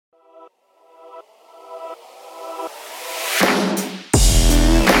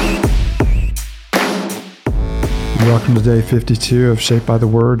Welcome to day 52 of Shaped by the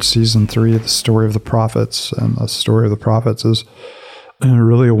Word, season 3 of the story of the prophets. And the story of the prophets is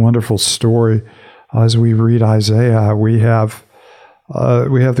really a wonderful story. As we read Isaiah, we have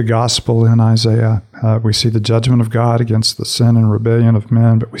the gospel in Isaiah. We see the judgment of God against the sin and rebellion of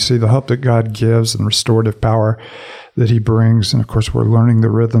men, but we see the hope that God gives and restorative power that he brings. And of course, we're learning the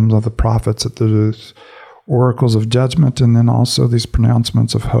rhythms of the prophets, at the oracles of judgment, and then also these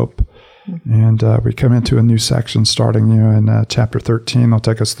pronouncements of hope. And we come into a new section starting in chapter 13. They'll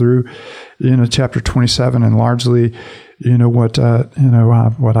take us through chapter 27, and largely what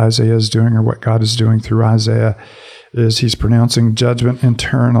Isaiah is doing, or what God is doing through Isaiah, is he's pronouncing judgment in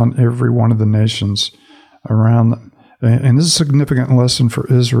turn on every one of the nations around them. And this is a significant lesson for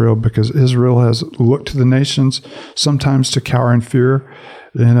Israel, because Israel has looked to the nations sometimes to cower in fear,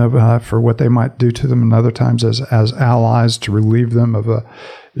 for what they might do to them, and other times as allies to relieve them of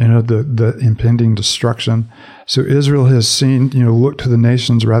the impending destruction. So Israel has seen, look to the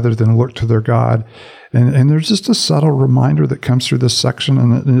nations rather than look to their God. And there's just a subtle reminder that comes through this section,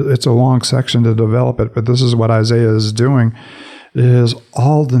 and it's a long section to develop it, but this is what Isaiah is doing, is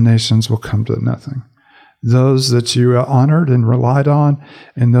all the nations will come to nothing. Those that you honored and relied on,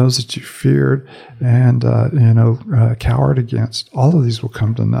 and those that you feared and cowered against, all of these will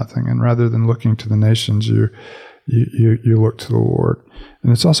come to nothing. And rather than looking to the nations, you look to the Lord.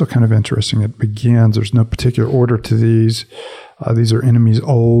 And it's also kind of interesting. It begins, there's no particular order to these. These are enemies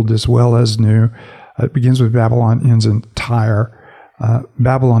old as well as new. It begins with Babylon, ends in Tyre.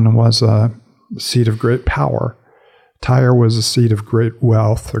 Babylon was a seat of great power. Tyre was a seat of great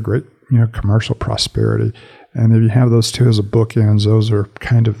wealth, a great commercial prosperity. And if you have those two as a bookends, those are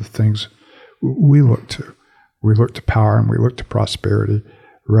kind of the things we look to. We look to power and we look to prosperity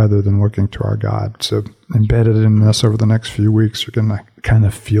rather than looking to our God. So embedded in this over the next few weeks, you're going to kind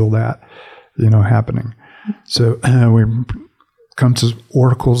of feel that, happening. So we come to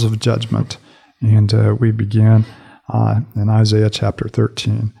oracles of judgment, and we begin in Isaiah chapter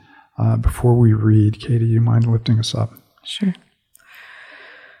 13. Before we read, Katie, you mind lifting us up? Sure.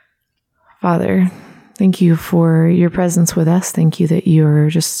 Father, thank you for your presence with us. Thank you that you're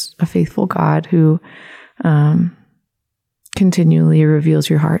just a faithful God who continually reveals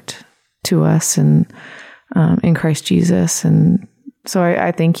your heart to us, and in Christ Jesus. And so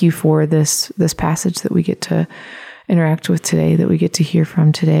I thank you for this passage that we get to interact with today, that we get to hear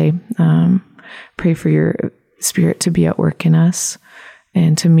from today. Pray for your Spirit to be at work in us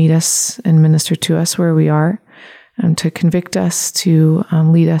and to meet us and minister to us where we are. To convict us, to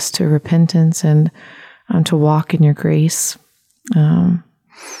lead us to repentance, and to walk in your grace.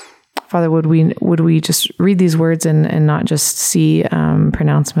 Father, would we just read these words and not just see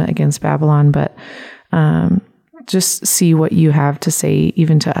pronouncement against Babylon, but just see what you have to say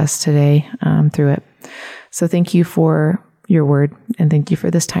even to us today through it. So thank you for your word, and thank you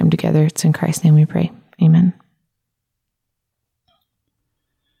for this time together. It's in Christ's name we pray. Amen.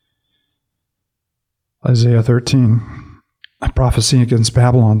 Isaiah 13, a prophecy against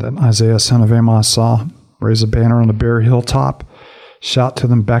Babylon that Isaiah son of Amoz saw. Raise a banner on a bare hilltop. Shout to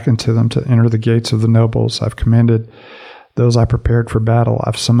them, beckon to them to enter the gates of the nobles. I've commanded those I prepared for battle.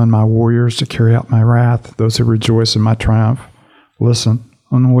 I've summoned my warriors to carry out my wrath, those who rejoice in my triumph. Listen,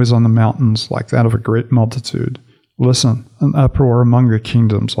 a noise on the mountains like that of a great multitude. Listen, an uproar among the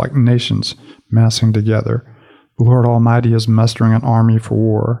kingdoms like nations massing together. The Lord Almighty is mustering an army for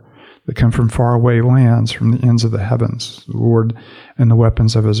war. They come from faraway lands, from the ends of the heavens, the Lord and the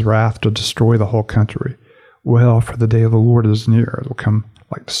weapons of his wrath to destroy the whole country. Well, for the day of the Lord is near. It will come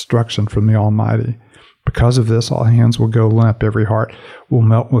like destruction from the Almighty. Because of this, all hands will go limp. Every heart will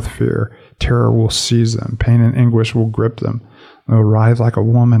melt with fear. Terror will seize them. Pain and anguish will grip them. They will writhe like a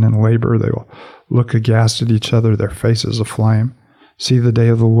woman in labor. They will look aghast at each other, their faces aflame. See, the day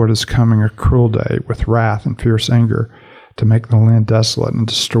of the Lord is coming, a cruel day, with wrath and fierce anger, to make the land desolate and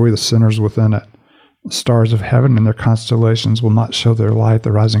destroy the sinners within it. The stars of heaven and their constellations will not show their light.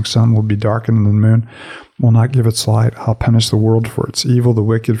 The rising sun will be darkened, and the moon will not give its light. I'll punish the world for its evil, the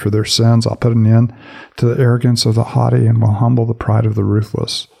wicked for their sins. I'll put an end to the arrogance of the haughty, and will humble the pride of the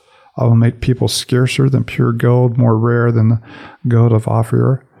ruthless. I will make people scarcer than pure gold, more rare than the gold of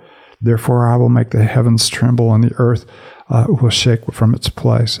Ophir. Therefore I will make the heavens tremble, and the earth will shake from its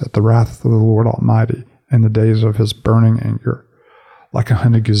place at the wrath of the Lord Almighty in the days of his burning anger. Like a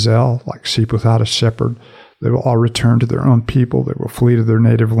hunted gazelle, like sheep without a shepherd, they will all return to their own people. They will flee to their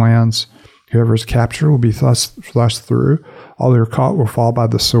native lands. Whoever is captured will be thrust through. All who are caught will fall by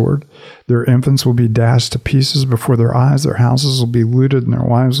the sword. Their infants will be dashed to pieces before their eyes. Their houses will be looted, and their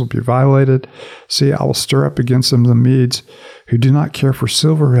wives will be violated. See, I will stir up against them the Medes, who do not care for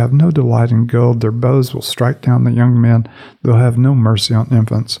silver, who have no delight in gold. Their bows will strike down the young men. They'll have no mercy on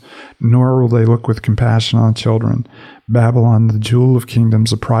infants, nor will they look with compassion on children. Babylon, the jewel of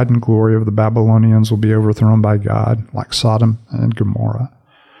kingdoms, the pride and glory of the Babylonians, will be overthrown by God, like Sodom and Gomorrah.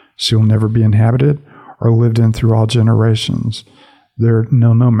 She will never be inhabited or lived in through all generations. There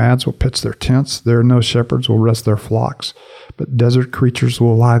no nomads will pitch their tents. There no shepherds will rest their flocks. But desert creatures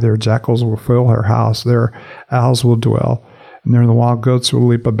will lie there. Jackals will fill her house. There owls will dwell. And there the wild goats will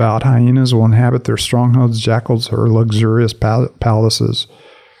leap about. Hyenas will inhabit their strongholds. Jackals her luxurious palaces.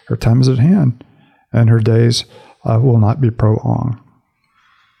 Her time is at hand, and her days will not be prolonged.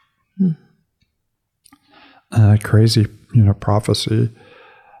 Crazy, prophecy.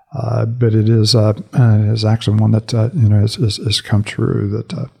 But it is actually one that has come true.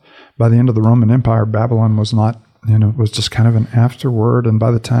 That by the end of the Roman Empire, Babylon was not was just kind of an afterword, and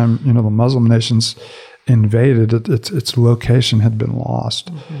by the time the Muslim nations invaded, its location had been lost,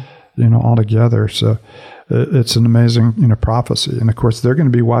 altogether. So it's an amazing prophecy, and of course they're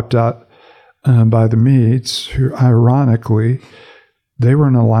going to be wiped out by the Medes, who ironically they were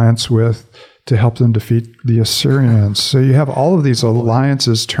in alliance with, to help them defeat the Assyrians. So you have all of these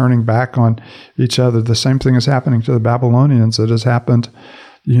alliances turning back on each other. The same thing is happening to the Babylonians that has happened,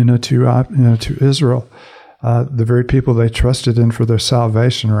 to Israel. The very people they trusted in for their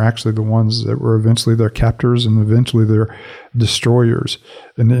salvation are actually the ones that were eventually their captors and eventually their destroyers.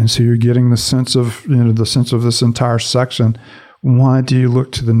 And so you're getting the sense of this entire section. Why do you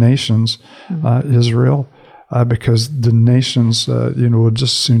look to the nations, Israel? Because the nations, will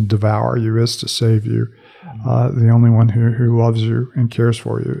just soon devour you as to save you. The only one who loves you and cares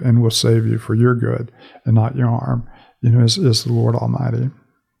for you and will save you for your good and not your harm, is the Lord Almighty.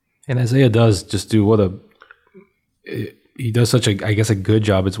 And Isaiah does just do he does such a good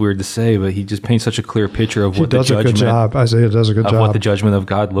job. It's weird to say, but he just paints such a clear picture of what the judgment. He does a good job. Isaiah does a good job. Of what the judgment of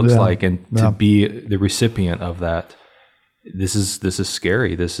God looks like, and to be the recipient of that. This is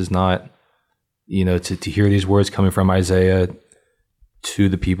scary. This is not. To hear these words coming from Isaiah to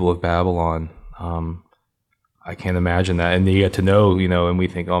the people of Babylon, I can't imagine that. And you get to know, and we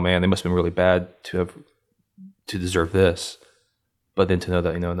think, oh man, they must have been really bad to deserve this. But then to know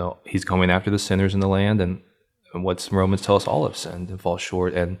that, no, he's coming after the sinners in the land, and what Romans tell us, all have sinned and fall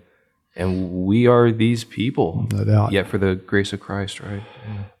short, and we are these people, yet for the grace of Christ, right?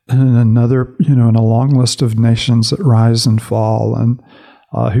 Yeah. And another, in a long list of nations that rise and fall, and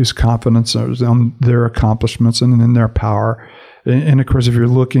whose confidence is on their accomplishments and in their power. And of course, if you're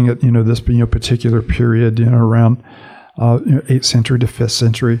looking at, this particular period, around 8th century to 5th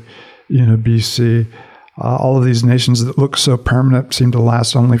century, BC, all of these nations that look so permanent seem to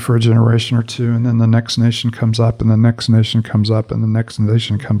last only for a generation or two. And then the next nation comes up, and the next nation comes up, and the next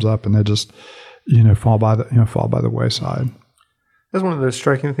nation comes up, and they just, fall by the wayside. That's one of the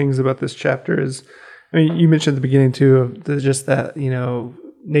striking things about this chapter is, you mentioned at the beginning too of just that,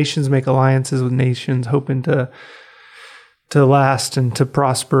 nations make alliances with nations, hoping to last and to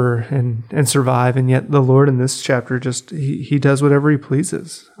prosper and survive. And yet the Lord in this chapter he does whatever he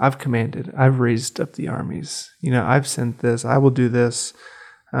pleases. I've commanded, I've raised up the armies, I've sent this, I will do this.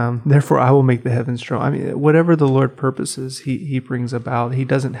 Therefore I will make the heavens strong. Whatever the Lord purposes, he brings about. He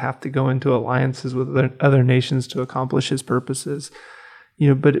doesn't have to go into alliances with other nations to accomplish his purposes.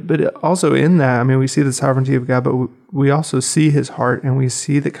 But also in that, we see the sovereignty of God, but we also see his heart, and we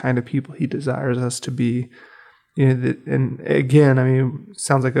see the kind of people he desires us to be. And again,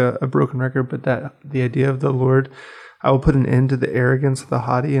 sounds like a broken record, but that the idea of the Lord, I will put an end to the arrogance of the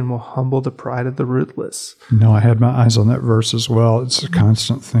haughty and will humble the pride of the ruthless. I had my eyes on that verse as well. It's a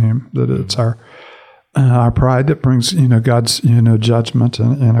constant theme that it's our pride that brings, God's, judgment,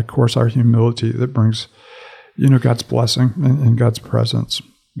 and of course our humility that brings, God's blessing and God's presence.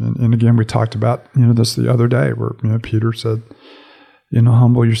 And again, we talked about, this the other day where, Peter said,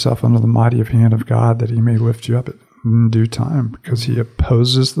 humble yourself under the mighty hand of God that he may lift you up in due time, because he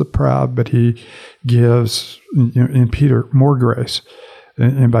opposes the proud, but he gives, in Peter, more grace.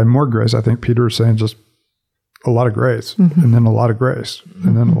 And by more grace, I think Peter is saying just a lot of grace, and then a lot of grace,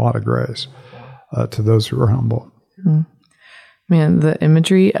 and then a lot of grace to those who are humble. Man, the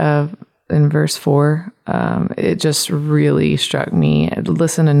imagery in verse 4, it just really struck me.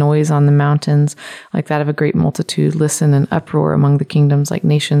 Listen, a noise on the mountains like that of a great multitude. Listen, an uproar among the kingdoms like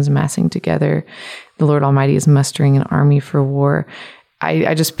nations massing together. The Lord Almighty is mustering an army for war.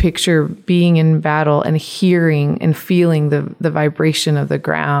 I just picture being in battle and hearing and feeling the vibration of the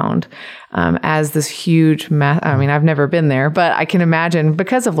ground as this huge I mean, I've never been there, but I can imagine,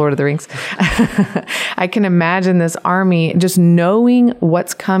 because of Lord of the Rings, I can imagine this army just knowing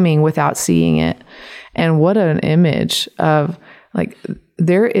what's coming without seeing it. And what an image of, like,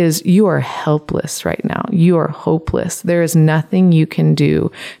 you are helpless right now. You are hopeless. There is nothing you can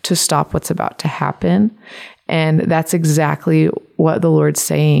do to stop what's about to happen. And that's exactly what the Lord's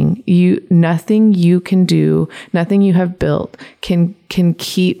saying. Nothing you can do, nothing you have built can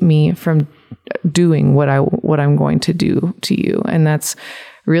keep me from doing what I'm going to do to you. And that's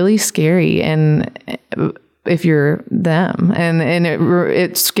really scary. And if you're them, and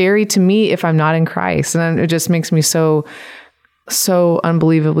it's scary to me if I'm not in Christ. And it just makes me so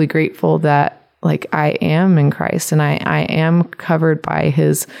unbelievably grateful that, like, I am in Christ and I am covered by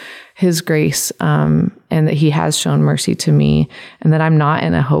his grace, and that he has shown mercy to me, and that I'm not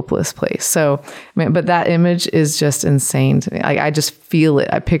in a hopeless place. So, but that image is just insane to me. I just feel it.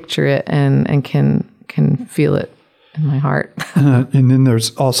 I picture it and can feel it in my heart. And then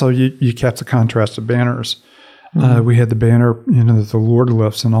there's also, you kept the contrast of banners. We had the banner, that the Lord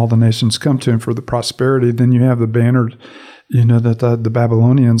lifts and all the nations come to him for the prosperity. Then you have the banner, that the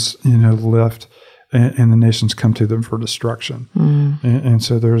Babylonians, lift, and the nations come to them for destruction. And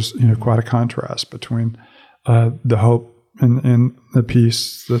so there's, quite a contrast between the hope and the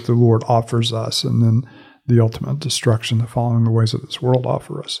peace that the Lord offers us, and then the ultimate destruction that following the ways of this world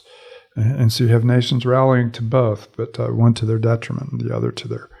offer us. And so you have nations rallying to both, but one to their detriment and the other to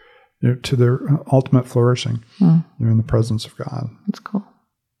their ultimate flourishing in the presence of God. That's cool.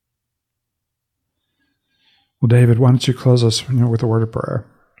 Well, David, why don't you close us with a word of prayer?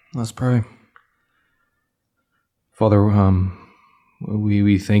 Let's pray. Father,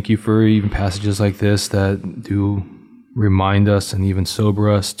 we thank you for even passages like this that do remind us and even sober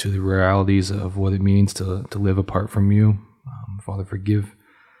us to the realities of what it means to live apart from you. Father, forgive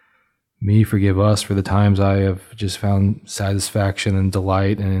us for the times I have just found satisfaction and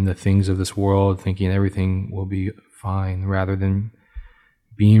delight in the things of this world, thinking everything will be fine, rather than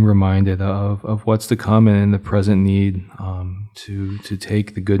being reminded of what's to come and in the present need to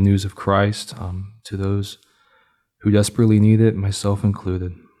take the good news of Christ to those who desperately need it, myself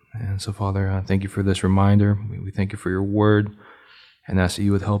included. And so, Father, thank you for this reminder. We thank you for your word, and ask that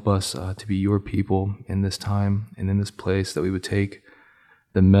you would help us to be your people in this time and in this place, that we would take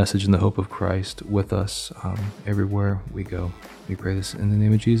the message and the hope of Christ with us everywhere we go. We pray this in the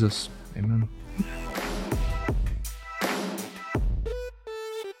name of Jesus. Amen.